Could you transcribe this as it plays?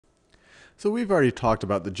So we've already talked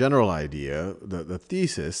about the general idea, the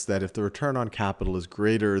thesis, that if the return on capital is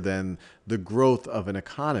greater than the growth of an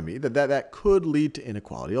economy, that could lead to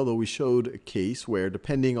inequality, although we showed a case where,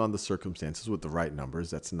 depending on the circumstances with the right numbers,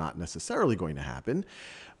 that's not necessarily going to happen.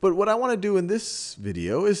 But what I want to do in this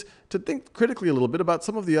video is to think critically a little bit about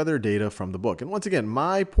some of the other data from the book. And once again,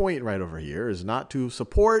 my point right over here is not to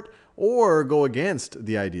support or go against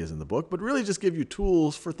the ideas in the book, but really just give you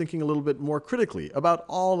tools for thinking a little bit more critically about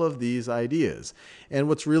all of these ideas. And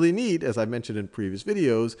what's really neat, as I mentioned in previous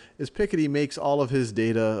videos, is Piketty makes all of his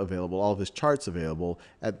data available, all of his charts available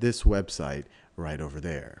at this website right over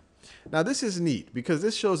there. Now this is neat because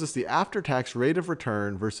this shows us the after-tax rate of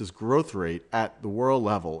return versus growth rate at the world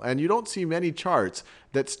level. And you don't see many charts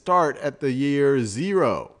that start at the year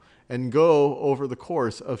 0 and go over the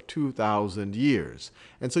course of 2,000 years.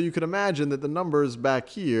 And so you can imagine that the numbers back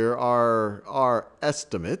here are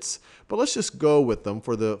estimates, but let's just go with them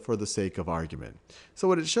for the sake of argument. So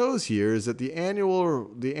what it shows here is that the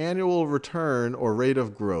annual return or rate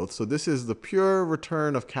of growth, so this is the pure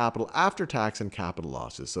return of capital after tax and capital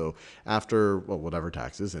losses. So after, well, whatever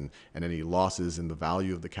taxes and any losses in the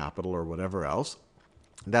value of the capital or whatever else.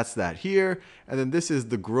 That's that here. And then this is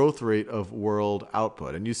the growth rate of world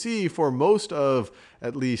output. And you see for most of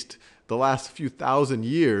at least the last few thousand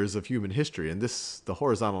years of human history, and the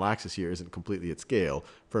horizontal axis here isn't completely at scale.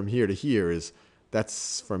 From here to here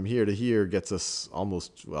from here to here gets us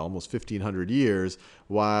almost 1,500 years,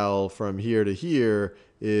 while from here to here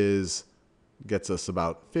gets us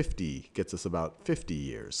about 50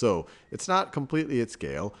 years. So it's not completely at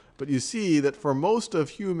scale, but you see that for most of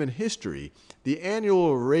human history, the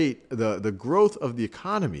annual rate, the growth of the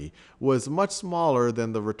economy was much smaller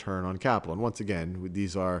than the return on capital. And once again,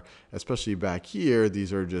 these are, especially back here,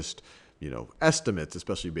 these are just estimates,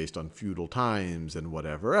 especially based on feudal times and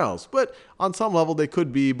whatever else. But on some level, they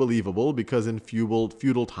could be believable because in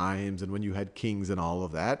feudal times and when you had kings and all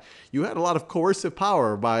of that, you had a lot of coercive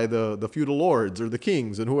power by the feudal lords or the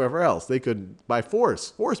kings and whoever else. They could, by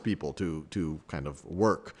force people to kind of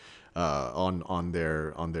work on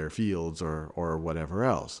their fields or whatever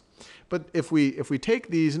else. But if we take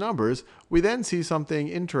these numbers, we then see something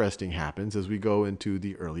interesting happens as we go into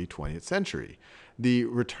the early 20th century. The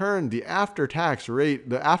after-tax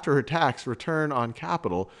return on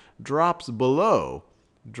capital drops below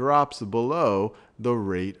the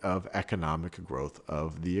rate of economic growth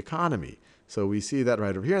of the economy. So we see that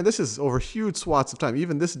right over here. And this is over huge swaths of time.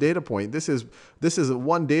 Even this data point, this is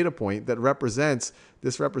one data point that represents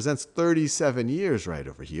 37 years right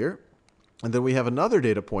over here. And then we have another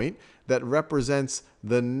data point that represents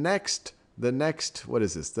the next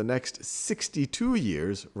 62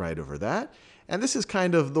 years right over that. And this is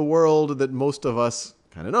kind of the world that most of us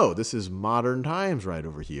kind of know. This is modern times right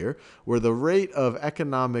over here, where the rate of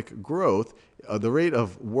economic growth, the rate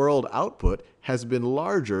of world output has been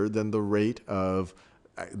larger than the rate of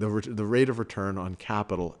return on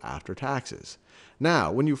capital after taxes. Now,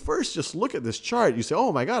 when you first just look at this chart, you say,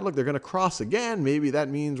 oh my God, look, they're going to cross again. Maybe that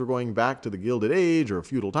means we're going back to the Gilded Age or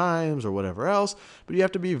feudal times or whatever else. But you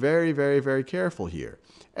have to be very, very, very careful here.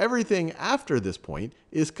 Everything after this point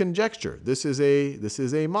is conjecture. This is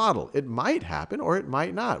a model. It might happen or it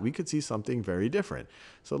might not. We could see something very different.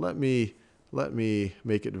 So let me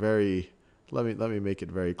make it very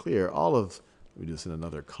clear. Let me do this in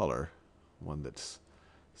another color,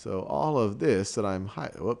 so all of this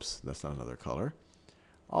that whoops, that's not another color.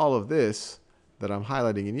 All of this that I'm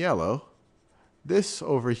highlighting in yellow, this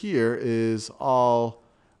over here is all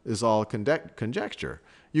conjecture.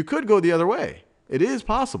 You could go the other way. It is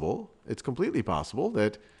possible, it's completely possible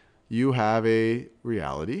that you have a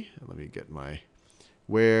reality, let me get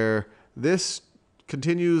where this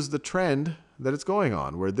continues the trend that it's going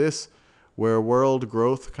on, where world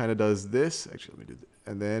growth kind of does this. Actually, let me do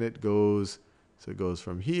that. And then it goes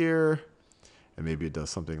from here, and maybe it does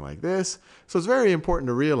something like this. So it's very important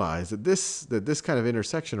to realize that this kind of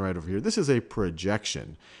intersection right over here, this is a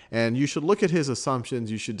projection. And you should look at his assumptions.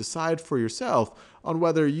 You should decide for yourself on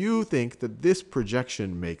whether you think that this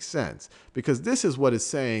projection makes sense. Because this is what is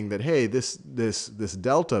saying that, hey, this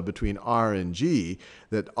delta between R and G,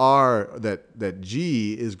 that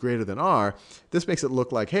G is greater than R, this makes it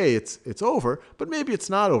look like, hey, it's over, but maybe it's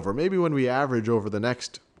not over. Maybe when we average over the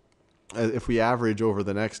next if we average over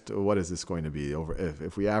the next, what is this going to be?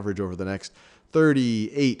 If we average over the next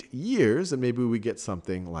 38 years, then maybe we get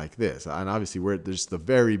something like this. And obviously, we're at just the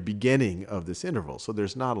very beginning of this interval, so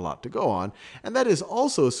there's not a lot to go on. And that is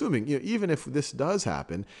also assuming, even if this does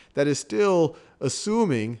happen, that is still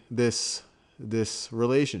assuming this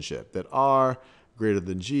relationship, that R greater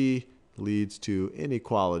than G leads to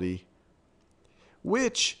inequality,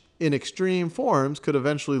 which in extreme forms could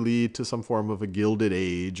eventually lead to some form of a gilded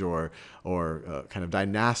age or kind of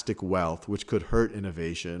dynastic wealth, which could hurt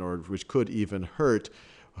innovation or which could even hurt,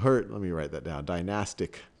 let me write that down,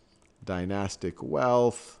 dynastic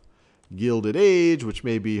wealth, gilded age, which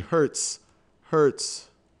maybe hurts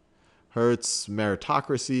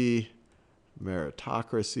meritocracy,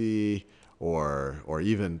 or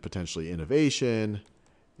even potentially innovation,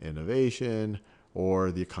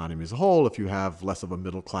 or the economy as a whole if you have less of a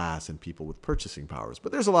middle class and people with purchasing powers.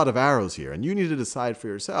 But there's a lot of arrows here, and you need to decide for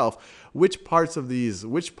yourself which parts of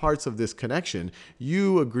this connection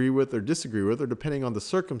you agree with or disagree with, or depending on the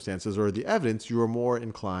circumstances or the evidence, you are more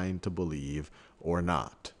inclined to believe or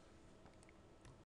not.